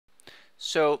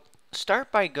So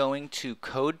start by going to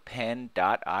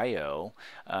CodePen.io,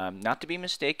 not to be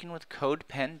mistaken with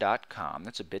CodePen.com.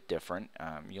 That's a bit different.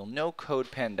 You'll know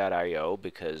CodePen.io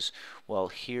because, well,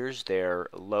 here's their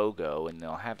logo, and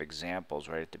they'll have examples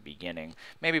right at the beginning.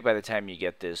 Maybe by the time you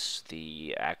get this,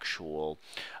 the actual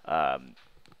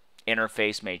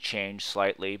interface may change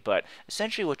slightly, but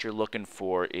essentially what you're looking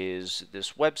for is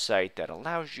this website that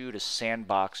allows you to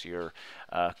sandbox your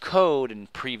code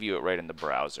and preview it right in the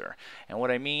browser. And what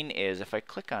I mean is if I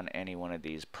click on any one of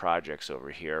these projects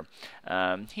over here,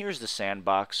 here's the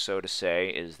sandbox, so to say,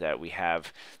 is that we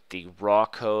have the raw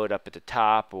code up at the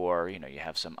top, or you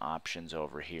have some options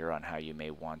over here on how you may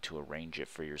want to arrange it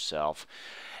for yourself.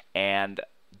 And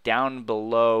down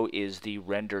below is the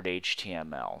rendered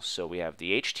HTML. So we have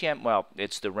the HTML, well,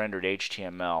 it's the rendered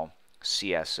HTML,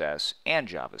 CSS, and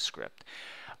JavaScript.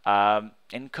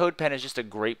 And CodePen is just a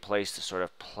great place to sort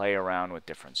of play around with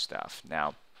different stuff.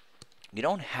 Now, you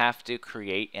don't have to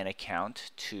create an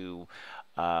account to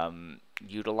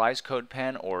utilize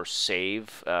CodePen or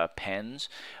save pens,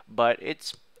 but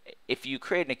if you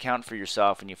create an account for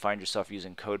yourself and you find yourself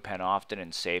using CodePen often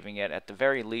and saving it, at the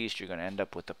very least you're going to end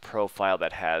up with a profile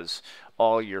that has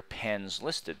all your pens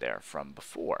listed there from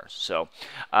before. So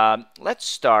let's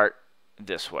start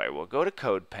this way. We'll go to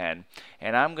CodePen,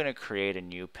 and I'm going to create a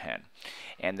new pen.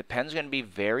 And the pen's going to be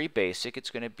very basic.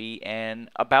 It's going to be an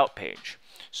About page.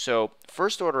 So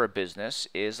first order of business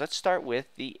is let's start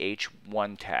with the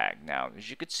H1 tag. Now, as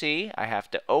you can see, I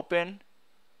have to open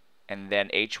and then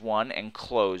H1 and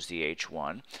close the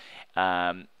H1.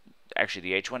 Actually,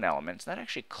 the H1 element. It's not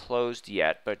actually closed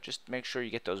yet, but just make sure you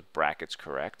get those brackets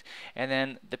correct. And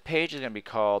then the page is going to be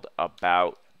called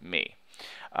About Me.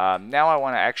 Now I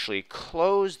want to actually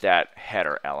close that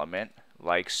header element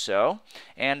like so,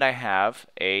 and I have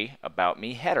a About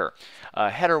Me header.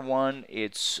 Header 1,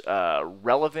 its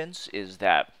relevance is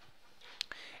that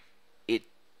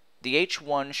the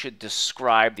H1 should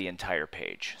describe the entire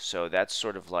page. So that's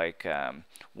sort of like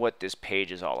what this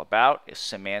page is all about.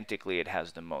 Semantically, it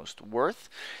has the most worth.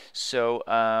 So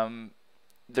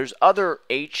there's other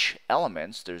H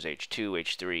elements. There's H2,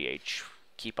 H3, H,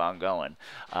 keep on going.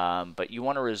 But you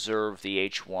want to reserve the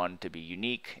H1 to be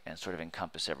unique and sort of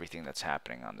encompass everything that's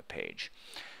happening on the page.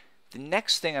 The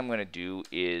next thing I'm going to do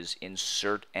is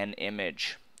insert an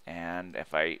image. And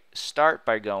if I start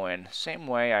by going same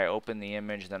way, I open the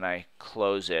image, then I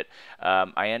close it,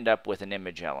 I end up with an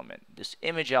image element. This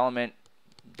image element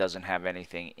doesn't have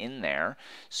anything in there,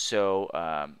 so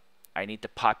I need to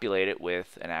populate it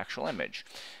with an actual image.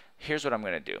 Here's what I'm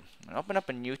going to do. I'm going to open up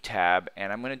a new tab,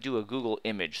 and I'm going to do a Google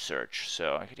image search.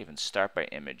 So I could even start by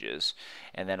images,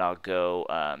 and then I'll go,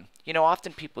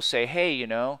 often people say, hey, you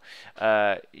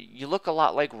look a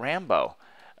lot like Rambo.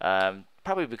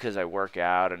 Probably because I work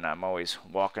out and I'm always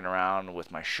walking around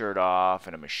with my shirt off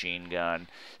and a machine gun.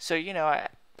 So, I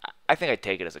think I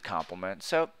take it as a compliment.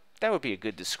 So that would be a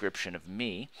good description of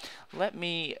me. Let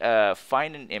me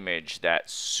find an image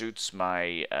that suits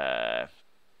my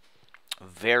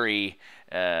very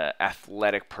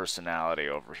athletic personality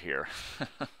over here.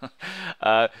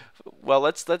 Well,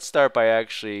 let's start by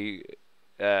actually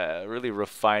really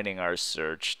refining our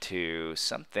search to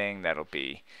something that'll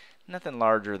be nothing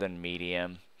larger than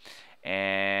medium.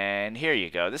 And here you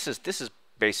go. This is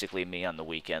basically me on the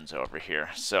weekends over here.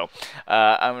 So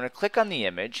I'm going to click on the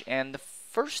image, and the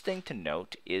first thing to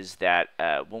note is that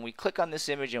when we click on this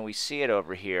image and we see it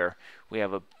over here, we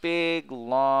have a big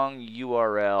long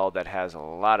URL that has a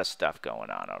lot of stuff going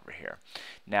on over here.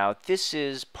 Now this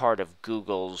is part of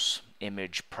Google's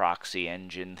image proxy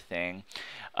engine thing.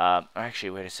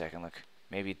 Actually, wait a second, look.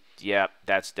 Maybe, yeah,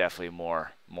 that's definitely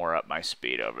more up my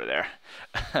speed over there.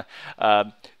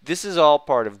 This is all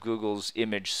part of Google's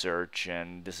image search,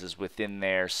 and this is within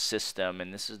their system,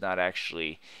 and this is not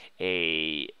actually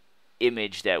a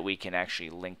image that we can actually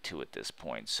link to at this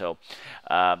point. So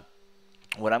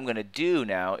what I'm going to do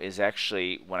now is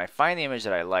actually, when I find the image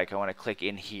that I like, I want to click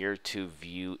in here to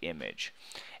view image.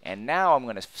 And now I'm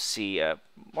going to see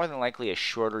more than likely a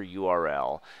shorter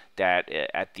URL that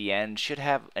at the end should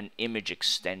have an image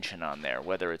extension on there,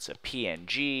 whether it's a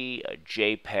PNG, a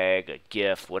JPEG, a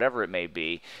GIF, whatever it may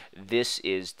be. This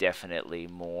is definitely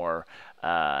more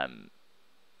well,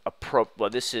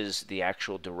 this is the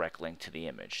actual direct link to the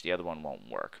image. The other one won't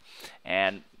work.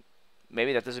 And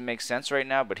maybe that doesn't make sense right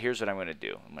now, but here's what I'm going to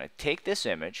do. I'm going to take this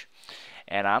image,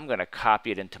 and I'm going to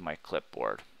copy it into my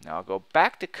clipboard. Now I'll go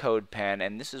back to CodePen,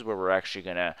 and this is where we're actually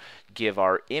going to give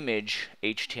our image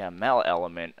HTML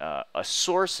element a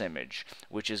source image,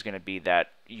 which is going to be that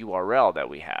URL that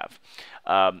we have.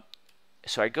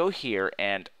 So I go here,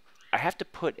 and I have to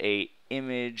put a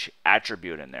image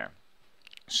attribute in there.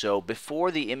 So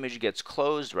before the image gets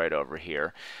closed right over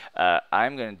here,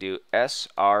 I'm going to do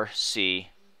src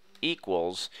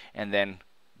equals and then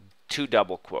 2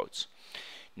 double quotes.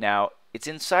 Now, it's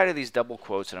inside of these double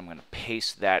quotes that I'm going to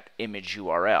paste that image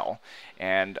URL,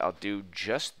 and I'll do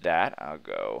just that. I'll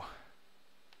go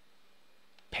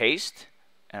paste,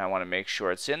 and I want to make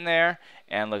sure it's in there,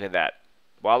 and look at that.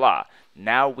 Voila!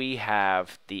 Now we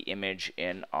have the image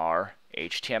in our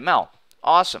HTML.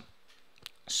 Awesome.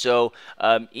 So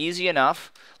easy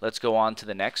enough. Let's go on to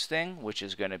the next thing, which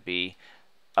is going to be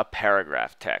a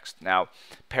paragraph text. Now,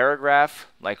 paragraph,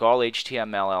 like all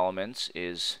HTML elements,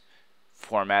 is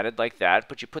formatted like that,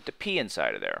 but you put the P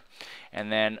inside of there.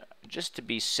 And then, just to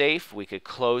be safe, we could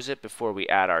close it before we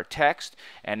add our text.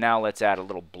 And now let's add a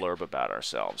little blurb about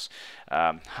ourselves.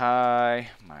 Hi,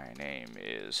 my name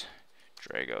is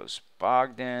Dragos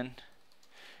Bogdan,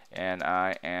 and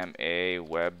I am a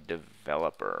web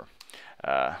developer.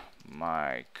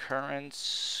 My current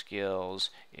skills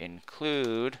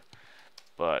include,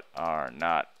 but are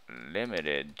not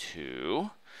limited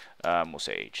to, we'll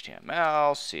say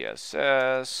HTML,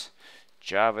 CSS,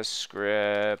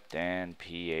 JavaScript, and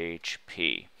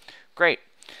PHP. Great.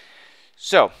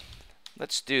 So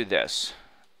let's do this.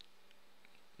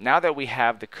 Now that we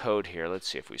have the code here, let's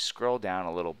see if we scroll down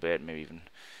a little bit, maybe even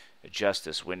adjust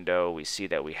this window, we see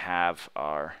that we have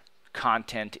our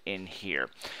content in here.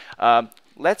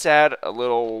 Let's add a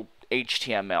little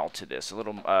HTML to this.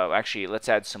 Actually, let's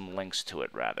add some links to it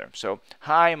rather. So,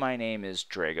 hi, my name is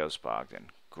Dragos Bogdan.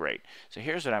 Great. So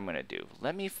here's what I'm going to do.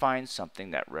 Let me find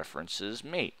something that references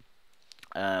me.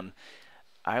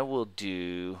 I will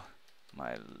do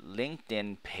my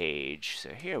LinkedIn page. So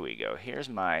here we go. Here's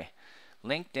my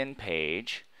LinkedIn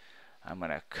page. I'm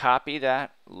going to copy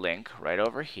that link right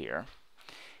over here.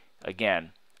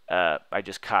 Again, I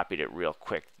just copied it real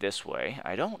quick this way.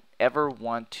 I don't ever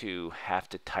want to have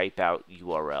to type out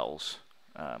URLs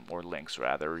or links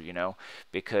rather,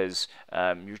 because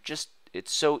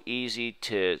it's so easy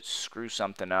to screw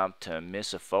something up, to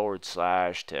miss a forward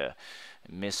slash, to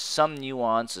miss some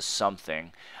nuance of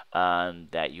something,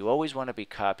 that you always want to be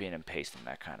copying and pasting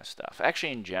that kind of stuff.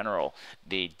 Actually, in general,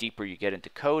 the deeper you get into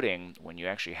coding, when you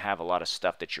actually have a lot of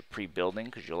stuff that you're pre-building,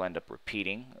 because you'll end up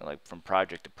repeating, like from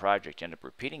project to project, you end up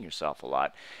repeating yourself a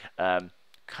lot.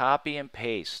 Copy and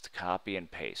paste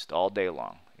all day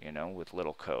long, with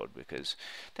little code, because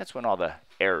that's when all the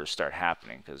errors start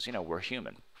happening, because, we're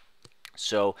human.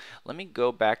 So let me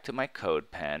go back to my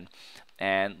CodePen,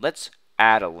 and let's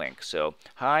add a link. So,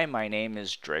 hi, my name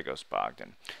is Dragos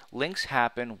Bogdan. Links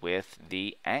happen with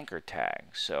the anchor tag.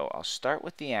 So I'll start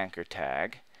with the anchor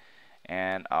tag,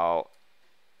 and I'll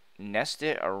nest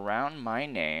it around my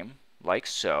name, like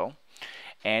so.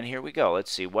 And here we go.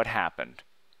 Let's see what happened.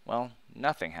 Well,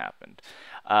 nothing happened.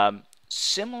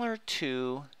 Similar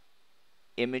to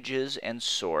images and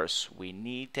source, we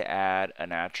need to add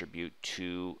an attribute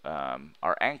to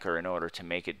our anchor in order to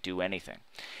make it do anything.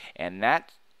 And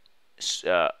that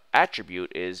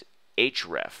attribute is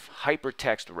href,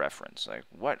 hypertext reference. Like,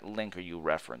 what link are you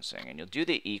referencing? And you'll do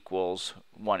the equals,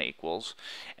 one equals,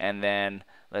 and then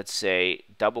let's say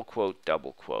double quote,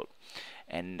 double quote.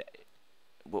 And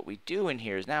what we do in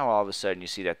here is now all of a sudden you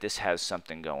see that this has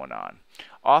something going on.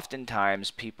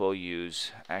 Oftentimes people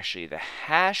use actually the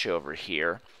hash over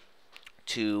here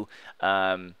to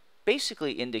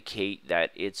basically indicate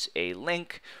that it's a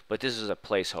link, but this is a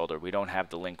placeholder. We don't have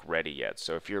the link ready yet.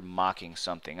 So if you're mocking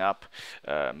something up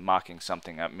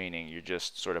meaning you're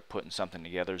just sort of putting something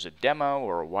together as a demo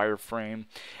or a wireframe,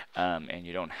 and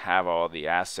you don't have all the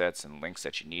assets and links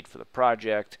that you need for the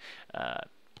project,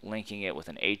 linking it with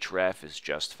an href is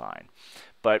just fine.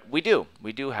 But we do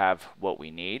have what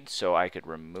we need, so I could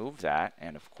remove that,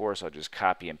 and of course I'll just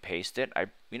copy and paste it.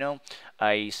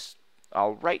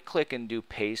 I'll right click and do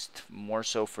paste more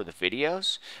so for the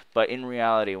videos, but in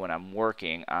reality when I'm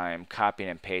working I'm copying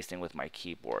and pasting with my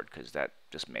keyboard because that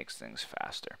just makes things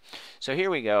faster. So here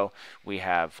we go. We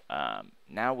have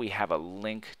now we have a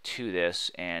link to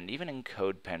this, and even in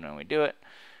CodePen when we do it,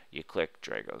 you click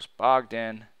Dragos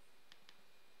Bogdan.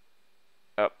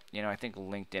 Oh, I think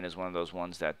LinkedIn is one of those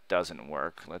ones that doesn't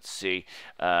work. Let's see.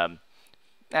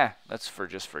 Let's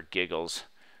just for giggles,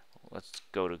 let's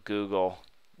go to Google.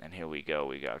 And here we go,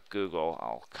 we got Google.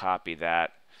 I'll copy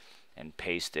that and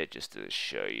paste it just to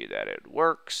show you that it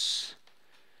works.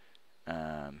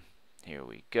 Here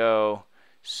we go.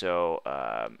 So,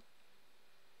 I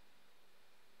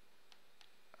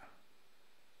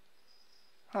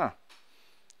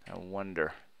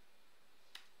wonder.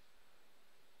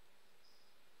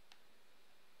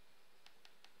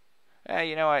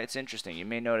 It's interesting. You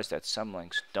may notice that some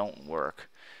links don't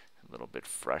work. a little bit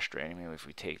frustrating. Maybe if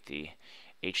we take the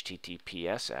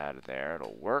HTTPS out of there,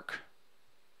 it'll work.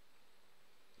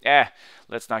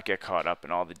 Let's not get caught up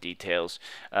in all the details.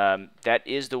 That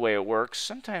is the way it works.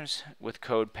 Sometimes with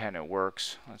CodePen it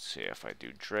works. Let's see if I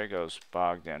do Dragos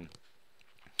Bogdan.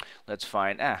 Let's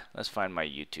find my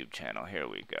YouTube channel. Here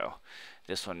we go.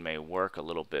 This one may work a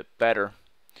little bit better.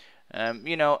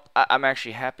 You know, I'm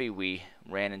actually happy we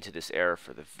ran into this error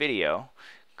for the video,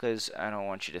 because I don't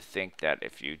want you to think that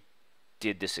if you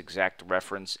did this exact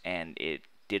reference and it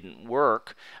didn't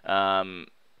work,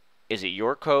 is it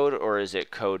your code or is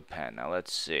it CodePen? Now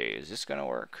let's see. Is this going to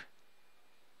work?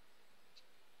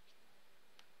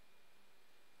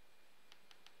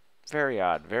 Very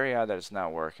odd that it's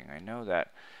not working. I know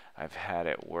that I've had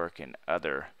it work in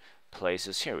other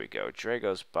places. Here we go.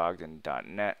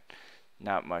 dragosbogdan.net.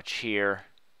 Not much here.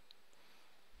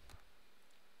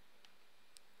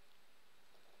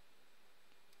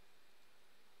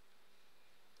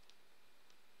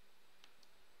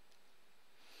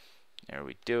 There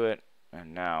we do it.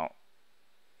 And now,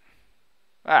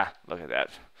 look at that.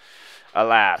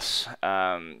 Alas.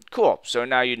 Cool. So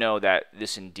now you know that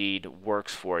this indeed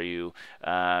works for you,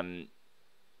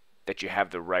 that you have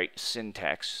the right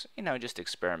syntax. You know, just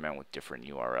experiment with different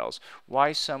URLs.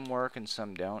 Why some work and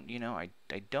some don't, you know, I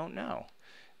don't know.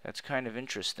 That's kind of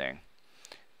interesting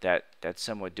that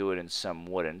some would do it and some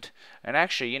wouldn't. And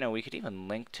actually, you know, we could even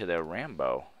link to the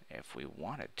Rambo if we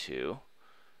wanted to.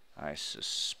 I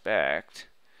suspect.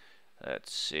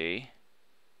 Let's see.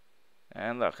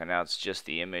 And look, and now it's just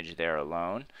the image there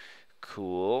alone.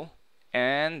 Cool.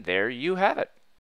 And there you have it.